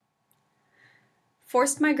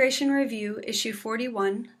Forced Migration Review, Issue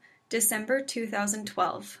 41, December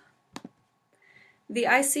 2012. The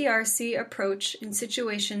ICRC Approach in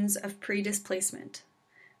Situations of Pre-Displacement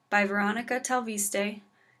by Veronica Talviste,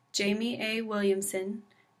 Jamie A. Williamson,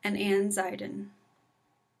 and Ann Zyden.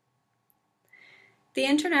 The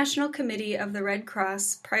International Committee of the Red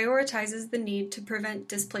Cross prioritizes the need to prevent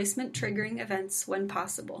displacement-triggering events when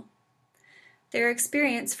possible. Their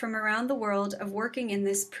experience from around the world of working in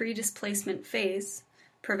this pre-displacement phase,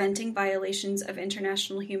 preventing violations of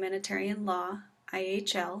international humanitarian law,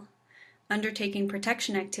 IHL, undertaking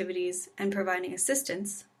protection activities, and providing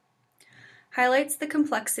assistance, highlights the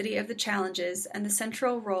complexity of the challenges and the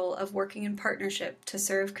central role of working in partnership to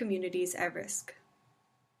serve communities at risk.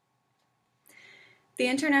 The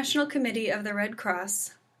International Committee of the Red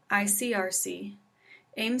Cross, ICRC,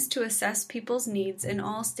 aims to assess people's needs in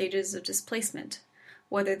all stages of displacement,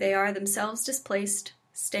 whether they are themselves displaced,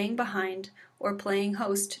 staying behind, or playing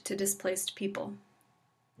host to displaced people.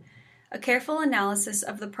 A careful analysis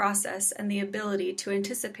of the process and the ability to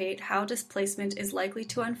anticipate how displacement is likely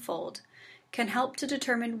to unfold can help to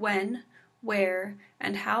determine when, where,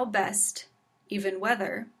 and how best, even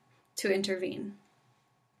whether, to intervene.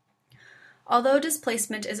 Although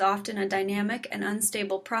displacement is often a dynamic and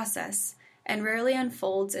unstable process, and rarely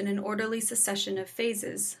unfolds in an orderly succession of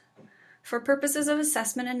phases, for purposes of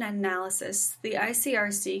assessment and analysis, the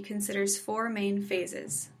ICRC considers four main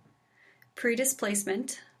phases: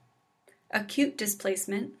 pre-displacement, acute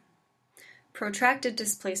displacement, protracted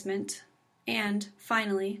displacement, and,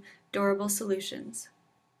 finally, durable solutions.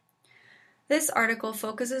 This article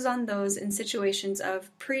focuses on those in situations of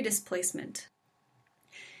pre-displacement,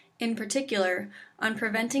 in particular, on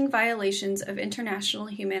preventing violations of international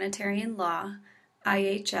humanitarian law,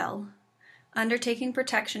 IHL, undertaking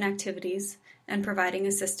protection activities, and providing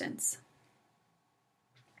assistance.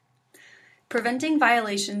 Preventing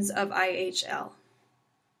violations of IHL.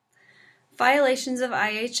 Violations of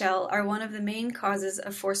IHL are one of the main causes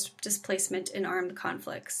of forced displacement in armed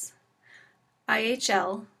conflicts.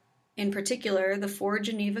 IHL, in particular the four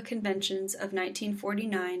Geneva Conventions of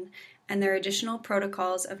 1949 and their additional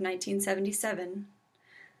protocols of 1977,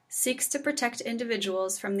 seeks to protect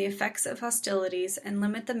individuals from the effects of hostilities and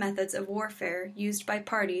limit the methods of warfare used by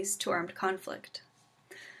parties to armed conflict.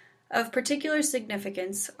 Of particular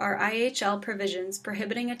significance are IHL provisions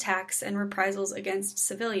prohibiting attacks and reprisals against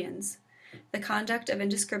civilians, the conduct of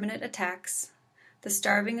indiscriminate attacks, the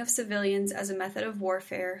starving of civilians as a method of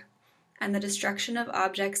warfare, and the destruction of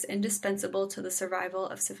objects indispensable to the survival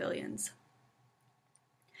of civilians.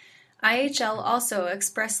 IHL also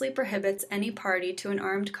expressly prohibits any party to an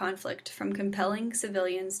armed conflict from compelling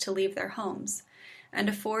civilians to leave their homes, and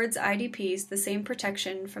affords IDPs the same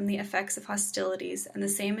protection from the effects of hostilities and the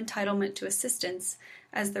same entitlement to assistance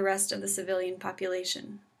as the rest of the civilian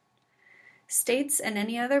population. States and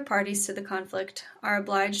any other parties to the conflict are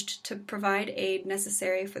obliged to provide aid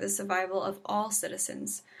necessary for the survival of all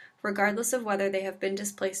citizens, regardless of whether they have been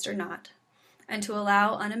displaced or not, and to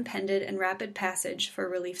allow unimpeded and rapid passage for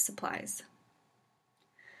relief supplies.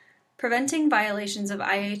 Preventing violations of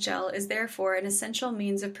IHL is therefore an essential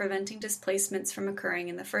means of preventing displacements from occurring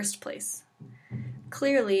in the first place.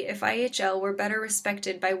 Clearly, if IHL were better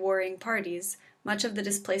respected by warring parties, much of the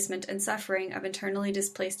displacement and suffering of internally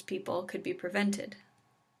displaced people could be prevented.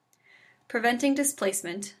 Preventing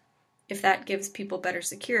displacement, if that gives people better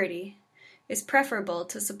security, is preferable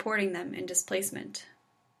to supporting them in displacement.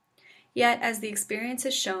 Yet, as the experience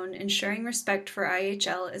has shown, ensuring respect for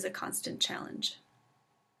IHL is a constant challenge.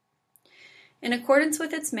 In accordance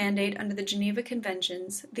with its mandate under the Geneva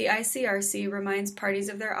Conventions, the ICRC reminds parties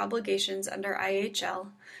of their obligations under IHL,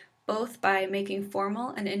 both by making formal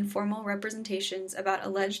and informal representations about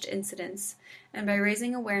alleged incidents and by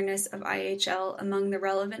raising awareness of IHL among the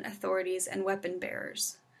relevant authorities and weapon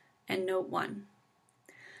bearers. And Note 1.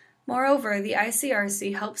 Moreover, the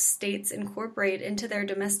ICRC helps states incorporate into their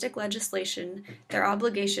domestic legislation their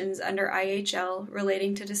obligations under IHL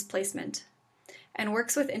relating to displacement, and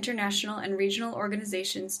works with international and regional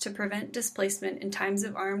organizations to prevent displacement in times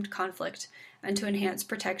of armed conflict and to enhance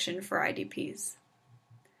protection for IDPs.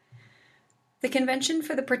 The Convention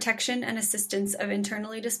for the Protection and Assistance of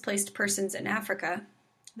Internally Displaced Persons in Africa,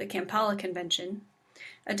 the Kampala Convention,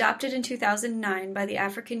 adopted in 2009 by the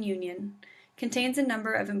African Union, contains a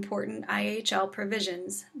number of important IHL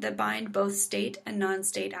provisions that bind both state and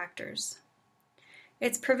non-state actors.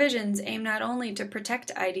 Its provisions aim not only to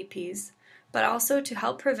protect IDPs, but also to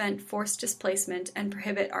help prevent forced displacement and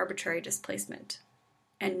prohibit arbitrary displacement.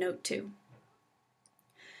 And Note 2.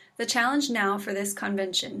 The challenge now for this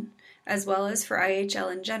convention, as well as for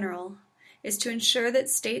IHL in general, is to ensure that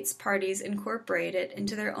states' parties incorporate it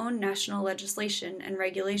into their own national legislation and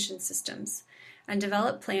regulation systems, and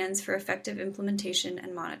develop plans for effective implementation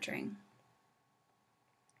and monitoring.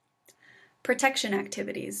 Protection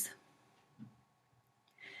activities.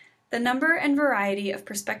 The number and variety of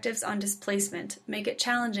perspectives on displacement make it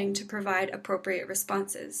challenging to provide appropriate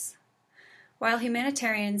responses. While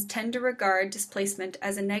humanitarians tend to regard displacement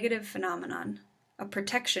as a negative phenomenon, a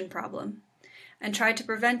protection problem, and try to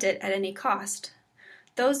prevent it at any cost,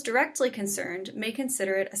 those directly concerned may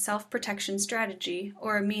consider it a self-protection strategy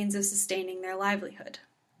or a means of sustaining their livelihood.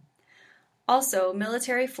 Also,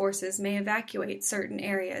 military forces may evacuate certain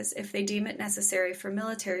areas if they deem it necessary for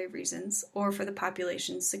military reasons or for the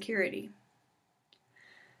population's security.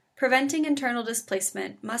 Preventing internal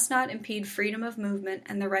displacement must not impede freedom of movement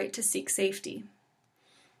and the right to seek safety.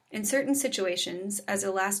 In certain situations, as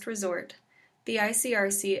a last resort, the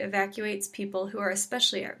ICRC evacuates people who are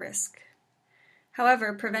especially at risk.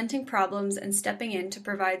 However, preventing problems and stepping in to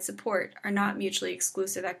provide support are not mutually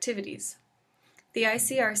exclusive activities. The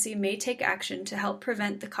ICRC may take action to help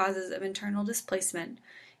prevent the causes of internal displacement,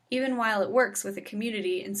 even while it works with a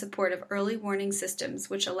community in support of early warning systems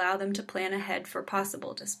which allow them to plan ahead for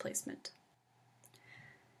possible displacement.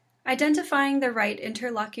 Identifying the right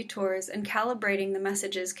interlocutors and calibrating the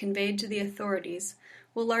messages conveyed to the authorities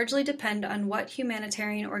will largely depend on what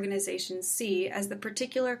humanitarian organizations see as the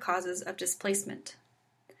particular causes of displacement.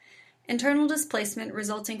 Internal displacement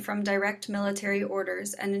resulting from direct military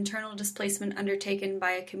orders and internal displacement undertaken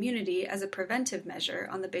by a community as a preventive measure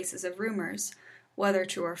on the basis of rumors, whether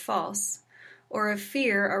true or false, or of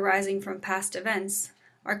fear arising from past events,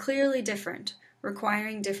 are clearly different,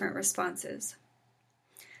 requiring different responses.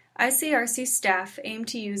 ICRC staff aim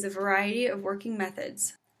to use a variety of working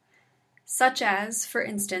methods, such as, for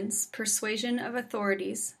instance, persuasion of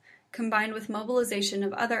authorities, combined with mobilization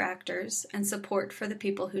of other actors and support for the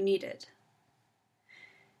people who need it.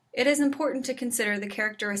 It is important to consider the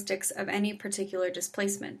characteristics of any particular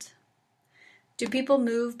displacement. Do people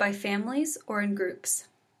move by families or in groups?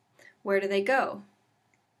 Where do they go?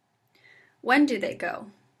 When do they go?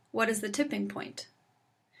 What is the tipping point?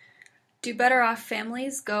 Do better off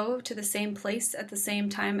families go to the same place at the same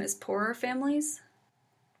time as poorer families?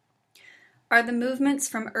 Are the movements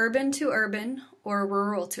from urban to urban or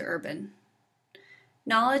rural to urban?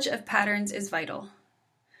 Knowledge of patterns is vital.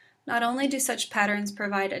 Not only do such patterns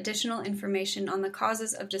provide additional information on the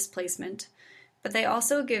causes of displacement, but they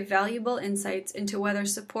also give valuable insights into whether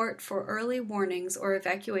support for early warnings or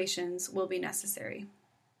evacuations will be necessary.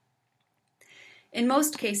 In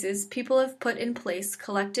most cases, people have put in place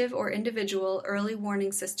collective or individual early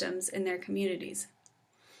warning systems in their communities.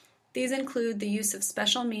 These include the use of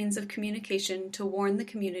special means of communication to warn the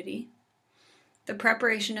community, the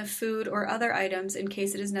preparation of food or other items in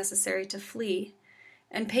case it is necessary to flee,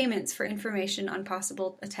 and payments for information on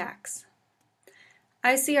possible attacks.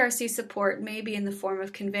 ICRC support may be in the form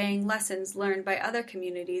of conveying lessons learned by other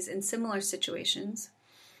communities in similar situations,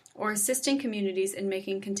 or assisting communities in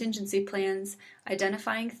making contingency plans,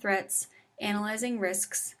 identifying threats, analyzing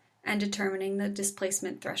risks, and determining the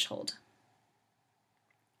displacement threshold.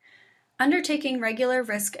 Undertaking regular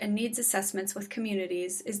risk and needs assessments with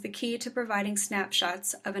communities is the key to providing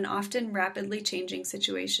snapshots of an often rapidly changing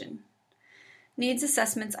situation. Needs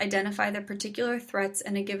assessments identify the particular threats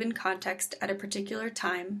in a given context at a particular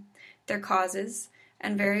time, their causes,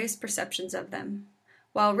 and various perceptions of them,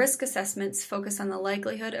 while risk assessments focus on the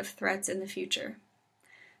likelihood of threats in the future.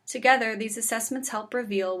 Together, these assessments help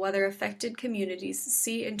reveal whether affected communities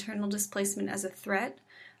see internal displacement as a threat,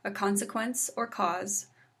 a consequence or cause,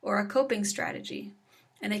 or a coping strategy,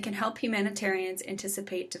 and they can help humanitarians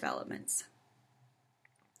anticipate developments.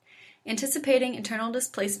 Anticipating internal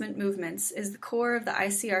displacement movements is the core of the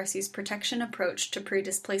ICRC's protection approach to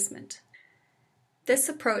pre-displacement. This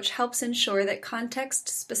approach helps ensure that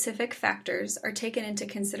context-specific factors are taken into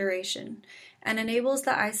consideration and enables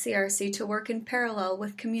the ICRC to work in parallel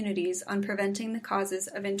with communities on preventing the causes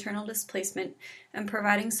of internal displacement and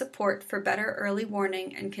providing support for better early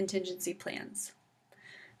warning and contingency plans.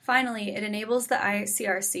 Finally, it enables the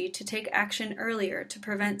ICRC to take action earlier to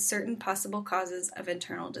prevent certain possible causes of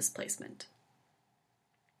internal displacement.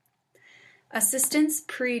 Assistance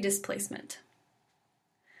pre-displacement.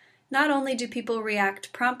 Not only do people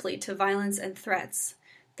react promptly to violence and threats,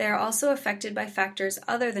 they are also affected by factors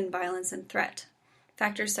other than violence and threat,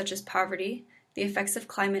 factors such as poverty, the effects of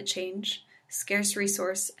climate change, scarce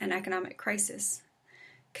resource, and economic crisis,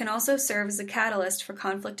 can also serve as a catalyst for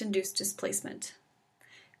conflict-induced displacement.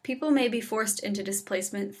 People may be forced into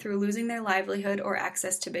displacement through losing their livelihood or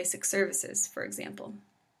access to basic services, for example.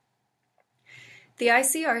 The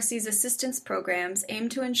ICRC's assistance programs aim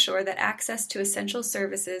to ensure that access to essential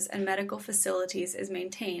services and medical facilities is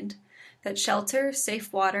maintained, that shelter,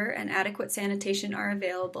 safe water, and adequate sanitation are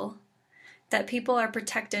available, that people are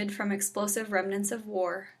protected from explosive remnants of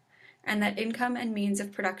war, and that income and means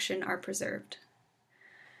of production are preserved.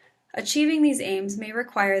 Achieving these aims may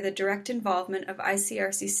require the direct involvement of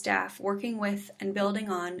ICRC staff working with and building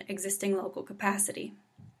on existing local capacity.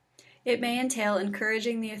 It may entail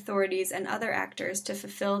encouraging the authorities and other actors to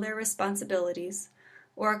fulfill their responsibilities,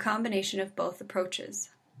 or a combination of both approaches.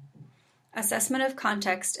 Assessment of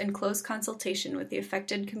context and close consultation with the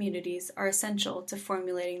affected communities are essential to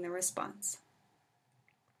formulating the response.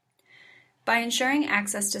 By ensuring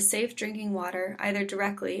access to safe drinking water, either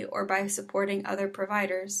directly or by supporting other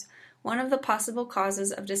providers, one of the possible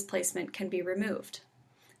causes of displacement can be removed.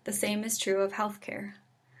 The same is true of healthcare.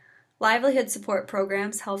 Livelihood support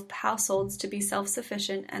programs help households to be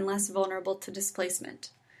self-sufficient and less vulnerable to displacement.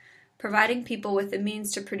 Providing people with the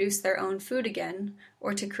means to produce their own food again,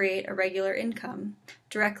 or to create a regular income,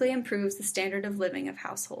 directly improves the standard of living of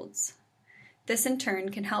households. This in turn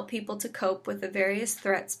can help people to cope with the various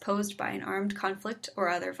threats posed by an armed conflict or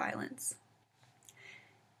other violence.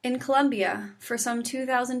 In Colombia, for some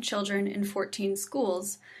 2,000 children in 14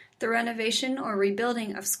 schools, the renovation or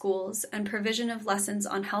rebuilding of schools and provision of lessons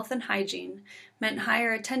on health and hygiene meant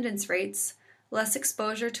higher attendance rates, less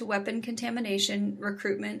exposure to weapon contamination,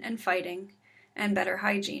 recruitment, and fighting, and better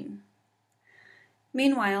hygiene.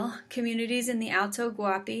 Meanwhile, communities in the Alto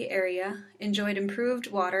Guapi area enjoyed improved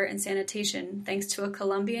water and sanitation thanks to a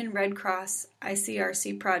Colombian Red Cross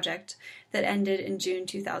ICRC project that ended in June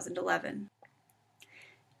 2011.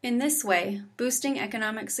 In this way, boosting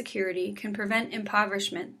economic security can prevent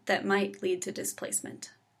impoverishment that might lead to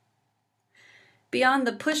displacement. Beyond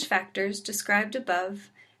the push factors described above,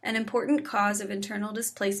 an important cause of internal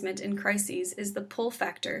displacement in crises is the pull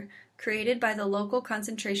factor created by the local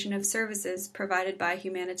concentration of services provided by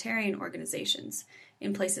humanitarian organizations,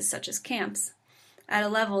 in places such as camps, at a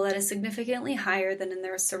level that is significantly higher than in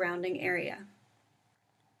their surrounding area.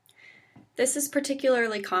 This is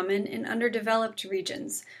particularly common in underdeveloped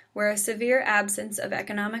regions, where a severe absence of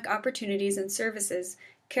economic opportunities and services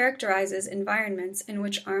characterizes environments in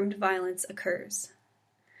which armed violence occurs.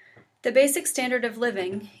 The basic standard of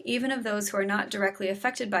living, even of those who are not directly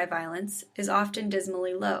affected by violence, is often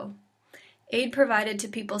dismally low. Aid provided to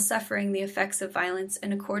people suffering the effects of violence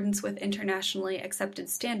in accordance with internationally accepted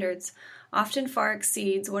standards often far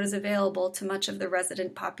exceeds what is available to much of the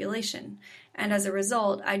resident population, and as a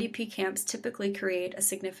result, IDP camps typically create a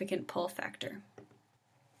significant pull factor.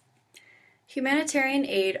 Humanitarian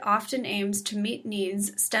aid often aims to meet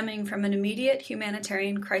needs stemming from an immediate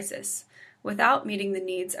humanitarian crisis, without meeting the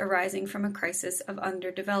needs arising from a crisis of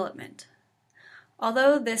underdevelopment.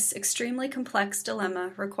 Although this extremely complex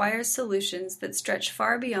dilemma requires solutions that stretch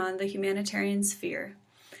far beyond the humanitarian sphere,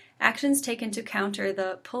 actions taken to counter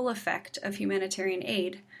the pull effect of humanitarian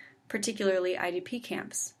aid, particularly IDP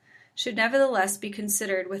camps, should nevertheless be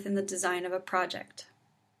considered within the design of a project.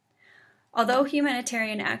 Although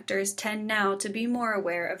humanitarian actors tend now to be more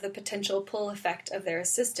aware of the potential pull effect of their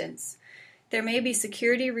assistance, there may be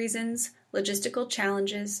security reasons, logistical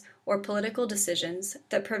challenges, or political decisions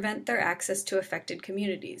that prevent their access to affected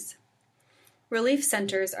communities. Relief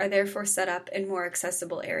centers are therefore set up in more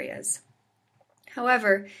accessible areas.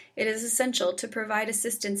 However, it is essential to provide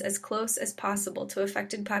assistance as close as possible to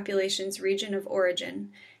affected populations' region of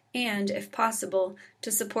origin, and, if possible,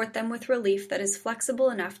 to support them with relief that is flexible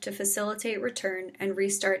enough to facilitate return and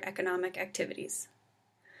restart economic activities.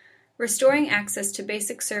 Restoring access to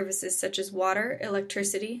basic services such as water,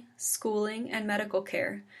 electricity, schooling, and medical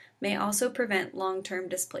care may also prevent long-term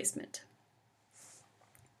displacement.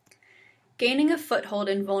 Gaining a foothold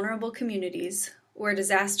in vulnerable communities, where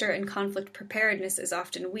disaster and conflict preparedness is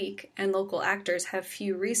often weak and local actors have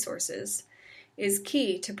few resources, is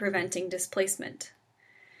key to preventing displacement.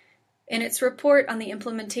 In its report on the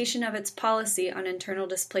implementation of its policy on internal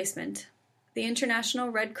displacement, the International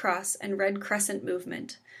Red Cross and Red Crescent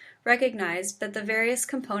movement recognized that the various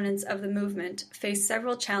components of the movement face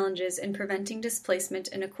several challenges in preventing displacement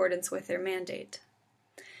in accordance with their mandate.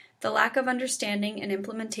 The lack of understanding and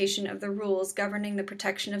implementation of the rules governing the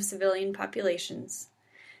protection of civilian populations,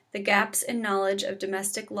 the gaps in knowledge of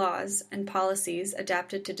domestic laws and policies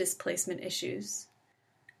adapted to displacement issues,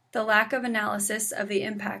 the lack of analysis of the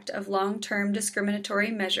impact of long-term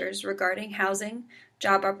discriminatory measures regarding housing,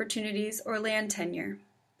 job opportunities, or land tenure,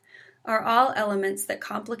 are all elements that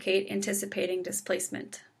complicate anticipating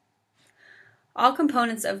displacement. All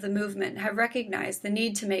components of the movement have recognized the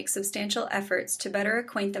need to make substantial efforts to better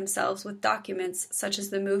acquaint themselves with documents such as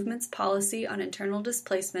the movement's policy on internal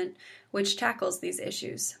displacement, which tackles these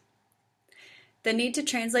issues. The need to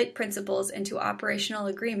translate principles into operational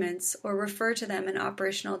agreements, or refer to them in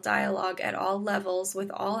operational dialogue at all levels with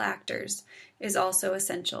all actors, is also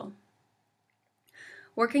essential.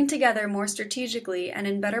 Working together more strategically and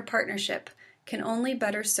in better partnership can only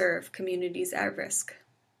better serve communities at risk.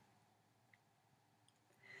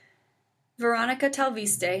 Veronica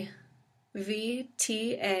Talviste,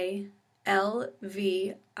 VTALVISTE,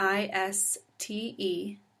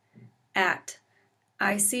 at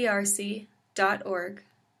icrc.org,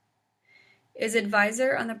 is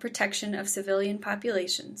advisor on the protection of civilian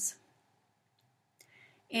populations.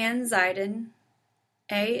 Ann Zeiden,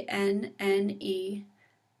 ANNEZEIDAN,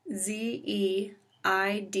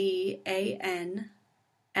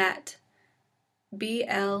 at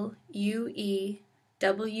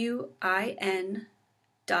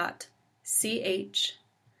BLUEWIN.ch,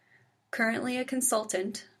 currently a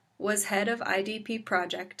consultant, was head of IDP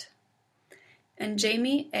project, and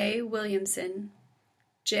Jamie A. Williamson,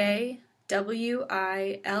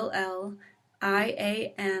 JWILLIAMSON,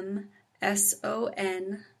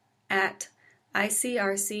 at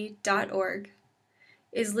icrc.org,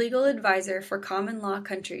 is legal advisor for common law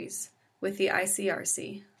countries with the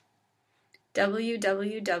ICRC.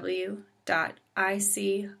 www.icrc.org